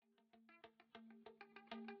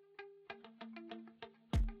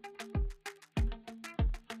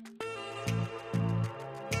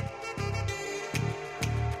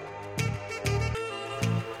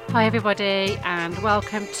Hi everybody, and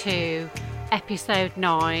welcome to episode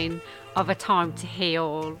 9 of A Time to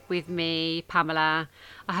Heal with me, Pamela.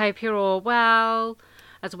 I hope you're all well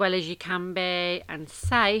as you can be, and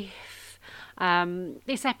safe.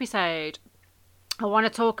 This episode, I want to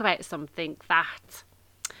talk about something that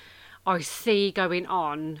I see going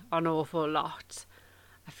on an awful lot.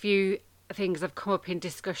 A few things have come up in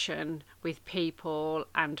discussion with people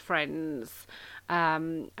and friends,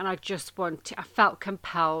 and I felt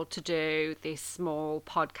compelled to do this small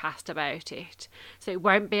podcast about it. So it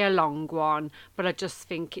won't be a long one, but I just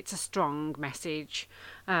think it's a strong message.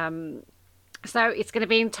 So it's going to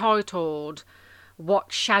be entitled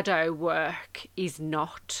 "What Shadow Work Is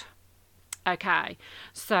Not." Okay,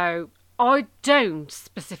 so I don't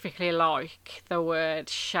specifically like the word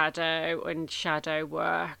shadow and shadow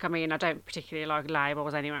work. I mean, I don't particularly like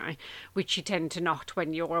labels anyway, which you tend to not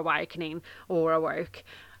when you're awakening or awoke,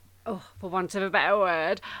 for want of a better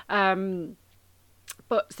word.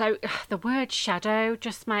 But so the word shadow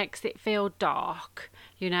just makes it feel dark,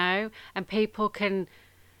 and people can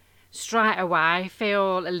straight away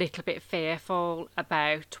feel a little bit fearful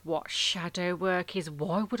about what shadow work is.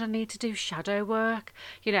 Why would I need to do shadow work?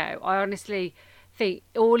 I honestly think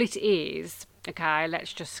all it is, okay,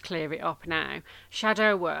 let's just clear it up now.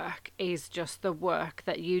 Shadow work is just the work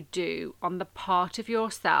that you do on the part of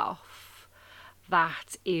yourself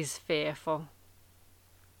that is fearful.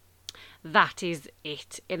 That is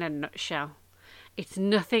it in a nutshell. It's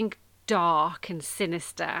nothing dark and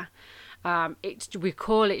sinister. We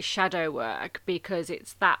call it shadow work because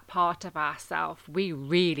it's that part of ourselves we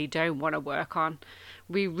really don't want to work on.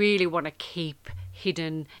 We really want to keep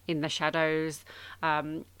hidden in the shadows.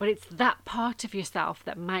 But it's that part of yourself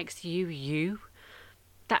that makes you you.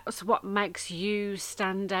 That's what makes you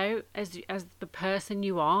stand out as the person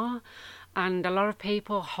you are. And a lot of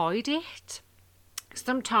people hide it.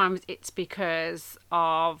 Sometimes it's because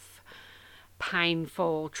of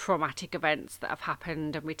painful, traumatic events that have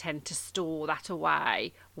happened, and we tend to store that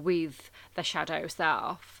away with the shadow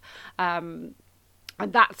self. And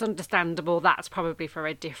that's understandable. That's probably for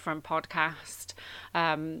a different podcast.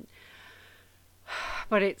 But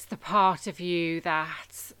it's the part of you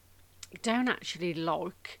that you don't actually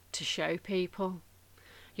like to show people.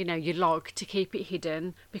 You like to keep it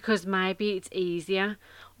hidden because maybe it's easier,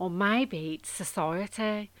 or maybe it's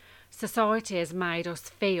society. Society has made us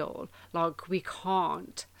feel like we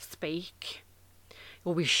can't speak,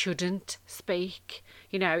 or we shouldn't speak.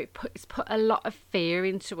 It's put a lot of fear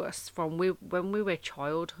into us from when we were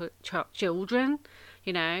children.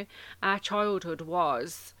 Our childhood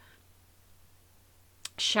was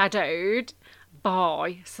shadowed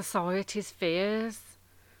by society's fears,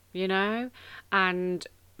 and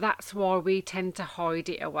that's why we tend to hide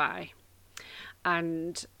it away.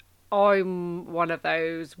 And I'm one of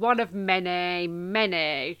many,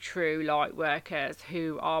 many true light workers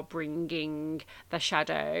who are bringing the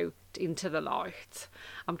shadow into the light.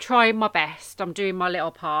 I'm trying my best. I'm doing my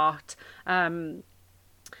little part. Well,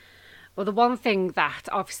 the one thing that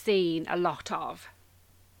I've seen a lot of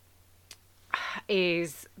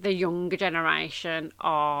is the younger generation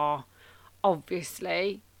are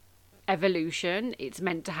obviously evolution. It's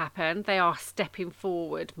meant to happen. They are stepping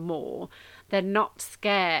forward more. They're not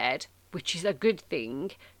scared, which is a good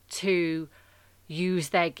thing, to use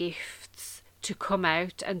their gifts, to come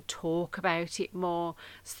out and talk about it more.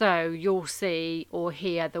 So you'll see or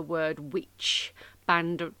hear the word witch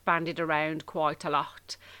bandied around quite a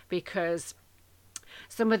lot, because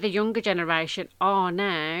some of the younger generation are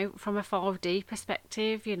now from a 5D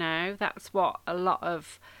perspective. That's what a lot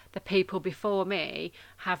of the people before me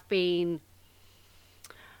have been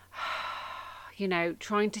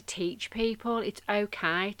trying to teach people. It's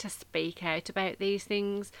okay to speak out about these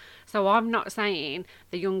things. So I'm not saying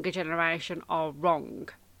the younger generation are wrong.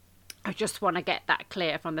 I just want to get that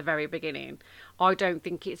clear from the very beginning. I don't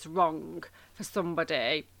think it's wrong for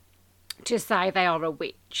somebody to say they are a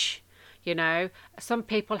witch. Some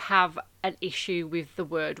people have an issue with the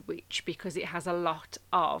word witch because it has a lot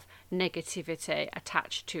of negativity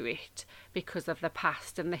attached to it because of the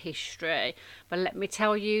past and the history. But let me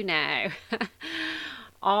tell you now,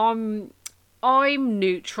 I'm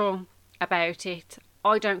neutral about it.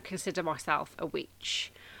 I don't consider myself a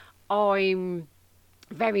witch. I'm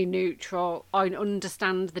very neutral. I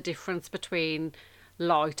understand the difference between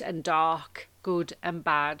light and dark, good and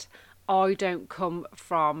bad. I don't come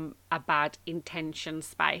from a bad intention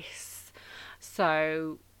space,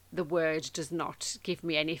 so the word does not give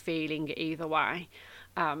me any feeling either way.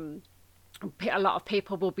 A lot of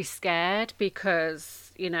people will be scared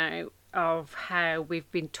because, of how we've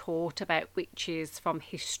been taught about witches from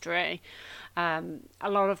history. A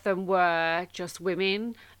lot of them were just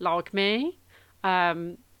women like me.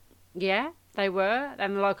 Yeah, they were,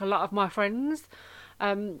 and like a lot of my friends.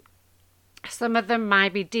 Some of them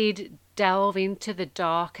maybe did delve into the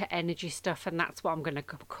darker energy stuff, and that's what I'm going to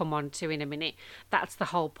come on to in a minute. That's the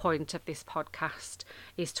whole point of this podcast,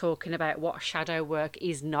 is talking about what shadow work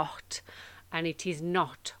is not, and it is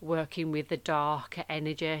not working with the darker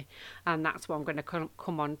energy, and that's what I'm going to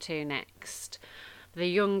come on to next. The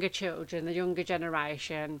younger children, the younger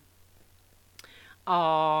generation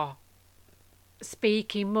are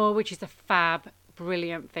speaking more, which is a fab,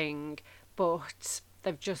 brilliant thing, but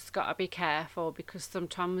they've just got to be careful, because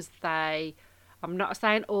sometimes I'm not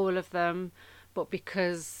saying all of them, but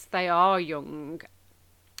because they are young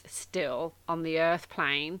still on the earth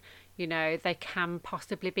plane, you know, they can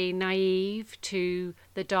possibly be naive to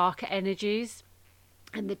the darker energies,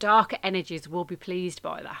 and the darker energies will be pleased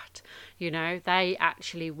by that. You know, they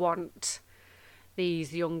actually want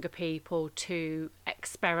these younger people to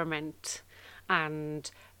experiment and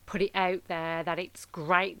put it out there that it's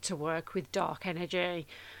great to work with dark energy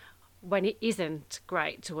when it isn't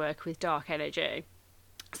great to work with dark energy.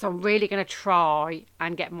 So I'm really going to try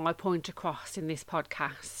and get my point across in this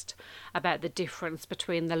podcast about the difference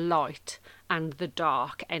between the light and the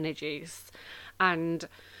dark energies. And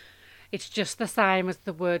it's just the same as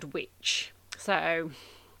the word witch. So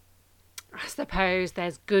I suppose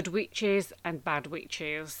there's good witches and bad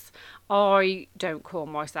witches. I don't call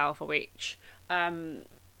myself a witch.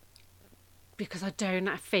 Because I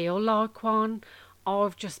don't feel like one.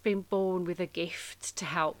 I've just been born with a gift to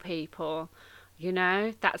help people. You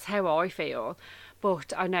know, that's how I feel.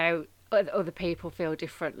 But I know other people feel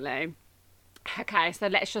differently. Okay, so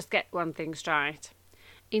let's just get one thing straight.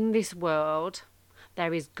 In this world,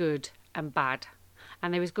 there is good and bad.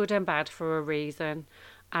 And there is good and bad for a reason.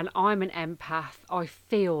 And I'm an empath. I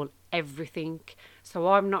feel everything. So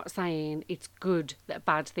I'm not saying it's good that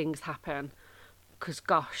bad things happen, because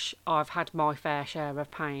gosh, I've had my fair share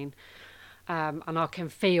of pain, and I can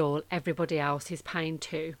feel everybody else's pain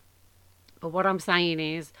too. But what I'm saying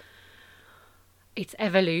is, it's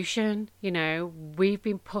evolution. You know, we've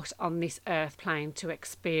been put on this earth plane to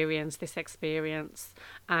experience this experience,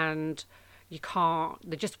 and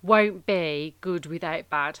there just won't be good without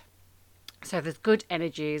bad. So there's good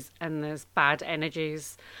energies and there's bad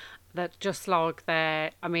energies. That just like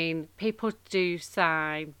people do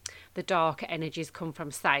say the darker energies come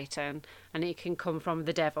from Satan and it can come from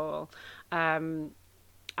the devil. And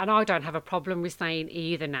I don't have a problem with saying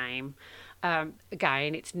either name.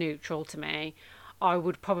 Again, it's neutral to me. I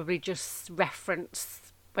would probably just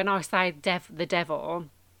reference, when I say the devil,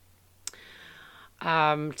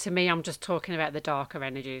 to me, I'm just talking about the darker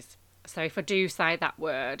energies. So if I do say that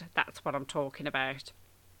word, that's what I'm talking about.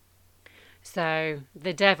 So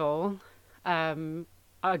the devil,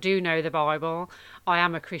 I do know the Bible. I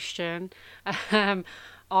am a Christian. I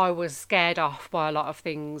was scared off by a lot of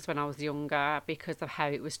things when I was younger because of how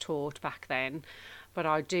it was taught back then. But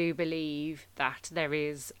I do believe that there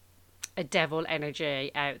is a devil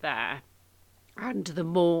energy out there. And the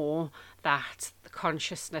more that the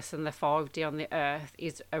consciousness and the 5D on the earth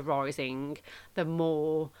is arising, the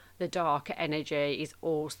more the dark energy is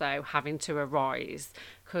also having to arise,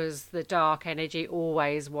 because the dark energy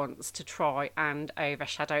always wants to try and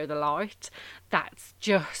overshadow the light. That's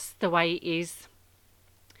just the way it is.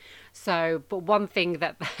 So, but one thing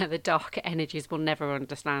that the dark energies will never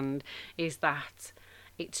understand is that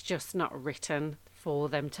it's just not written for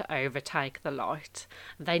them to overtake the light.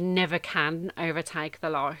 They never can overtake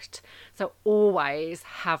the light. So always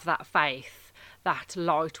have that faith that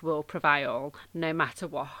light will prevail no matter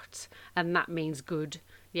what. And that means good.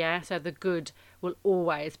 Yeah, so the good will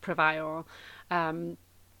always prevail. I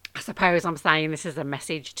suppose I'm saying this is a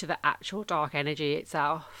message to the actual dark energy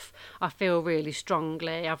itself. I feel really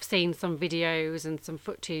strongly. I've seen some videos and some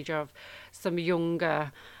footage of some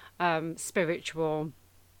younger spiritual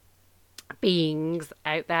beings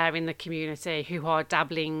out there in the community who are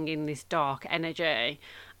dabbling in this dark energy,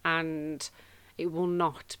 and it will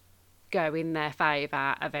not go in their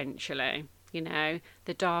favour eventually. You know,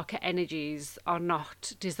 the darker energies are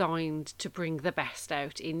not designed to bring the best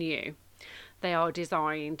out in you. They are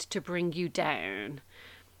designed to bring you down.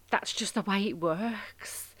 That's just the way it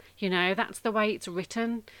works. You know, that's the way it's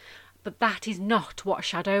written. But that is not what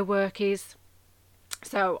shadow work is.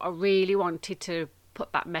 So I really wanted to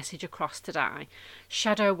put that message across today.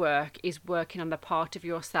 Shadow work is working on the part of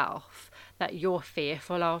yourself that you're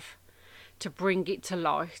fearful of, to bring it to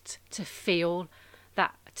light, to feel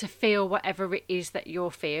whatever it is that you're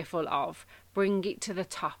fearful of, bring it to the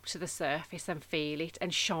top, to the surface, and feel it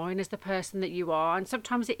and shine as the person that you are. And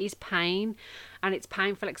sometimes it is pain, and it's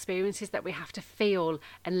painful experiences that we have to feel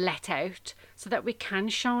and let out so that we can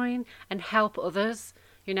shine and help others.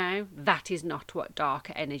 You know, that is not what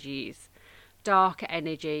darker energy is. Darker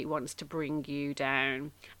energy wants to bring you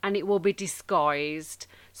down, and it will be disguised.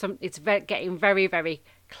 It's getting very, very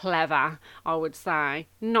clever, I would say.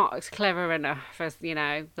 Not as clever enough as, you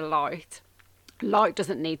know, the light. Light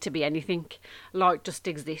doesn't need to be anything. Light just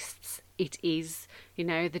exists. It is. You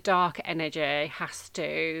know, the dark energy has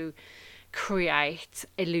to create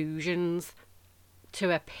illusions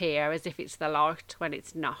to appear as if it's the light when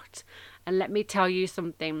it's not. And let me tell you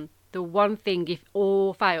something. The one thing, if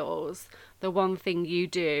all fails, the one thing you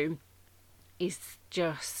do is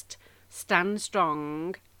just stand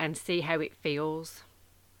strong and see how it feels.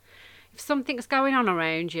 If something's going on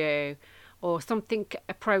around you, or something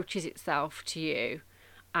approaches itself to you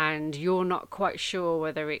and you're not quite sure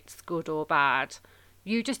whether it's good or bad,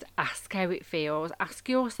 you just ask how it feels. Ask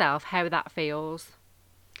yourself how that feels.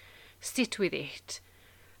 Sit with it.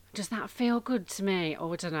 Does that feel good to me?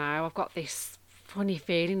 Oh, I don't know. I've got this funny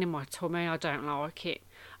feeling in my tummy. I don't like it.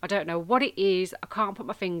 I don't know what it is. I can't put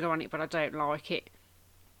my finger on it, but I don't like it.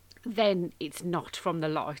 Then it's not from the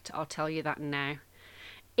light. I'll tell you that now.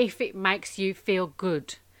 If it makes you feel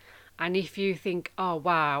good, and if you think, oh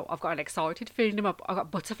wow, I've got an excited feeling, I've got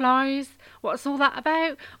butterflies, what's all that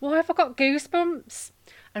about? Why have I got goosebumps?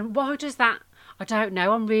 And why does that? I don't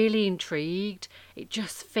know, I'm really intrigued. It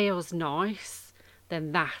just feels nice.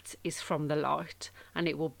 Then that is from the light, and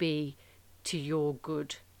it will be to your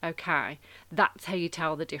good, okay? That's how you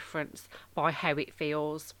tell the difference, by how it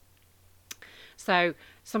feels. So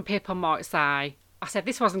some people might say, I said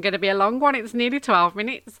this wasn't going to be a long one. It's nearly 12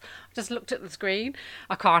 minutes. I just looked at the screen.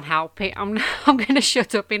 I can't help it. I'm going to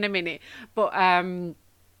shut up in a minute. But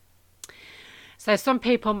so some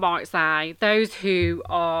people might say, those who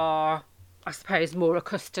are, I suppose, more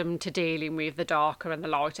accustomed to dealing with the darker and the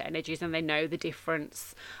lighter energies, and they know the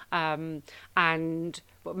difference. But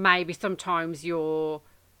maybe sometimes you're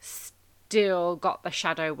still got the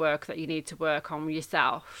shadow work that you need to work on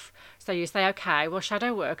yourself. So you say, okay, well,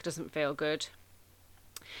 shadow work doesn't feel good.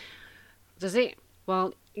 Does it?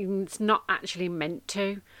 Well, it's not actually meant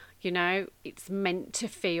to, you know, it's meant to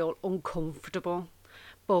feel uncomfortable,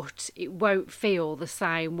 but it won't feel the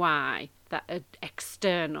same way that an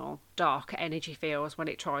external dark energy feels when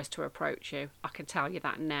it tries to approach you. I can tell you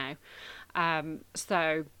that now.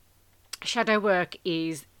 So shadow work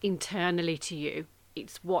is internally to you.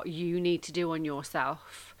 It's what you need to do on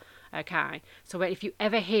yourself. Okay, so if you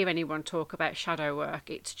ever hear anyone talk about shadow work,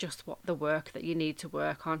 it's just the work that you need to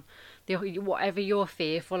work on. Whatever you're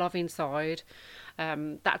fearful of inside,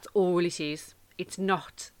 that's all it is. It's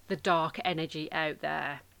not the dark energy out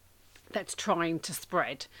there that's trying to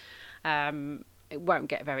spread. It won't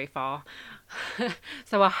get very far.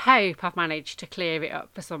 So I hope I've managed to clear it up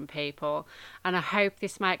for some people, and I hope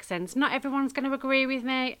this makes sense. Not everyone's going to agree with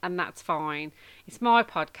me, and that's fine. It's my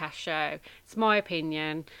podcast show, it's my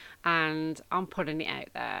opinion, and I'm putting it out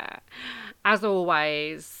there. As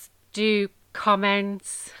always, do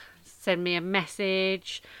comment, send me a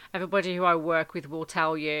message. Everybody who I work with will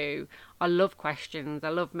tell you I love questions, I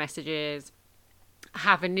love messages. I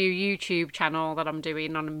have a new YouTube channel that I'm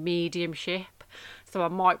doing on mediumship, so I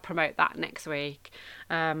might promote that next week.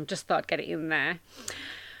 Just thought I'd get it in there.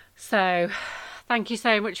 So thank you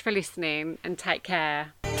so much for listening, and take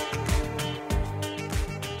care.